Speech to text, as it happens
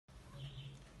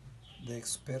The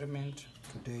experiment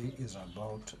today is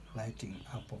about lighting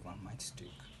up of a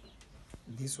matchstick.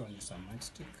 This one is a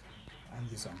matchstick and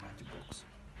this is a matchbox.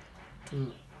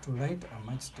 To light a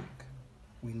matchstick,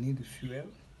 we need fuel,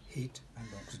 heat and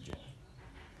oxygen.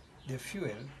 The fuel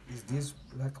is this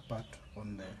black part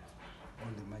on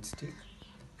the matchstick,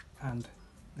 and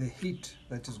the heat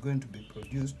that is going to be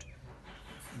produced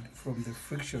from the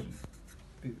friction.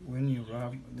 When you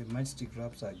rub the matchstick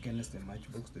rubs against the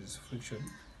matchbox, there is friction,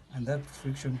 and that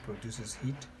friction produces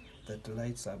heat that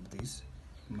lights up this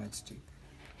matchstick.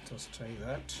 Let's try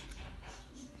that.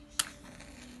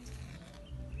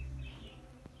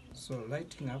 So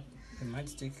lighting up the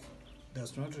matchstick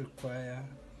does not require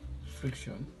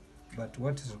friction, but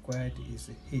what is required is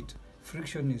heat.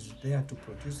 Friction is there to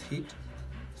produce heat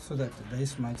so that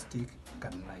this matchstick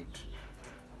can light.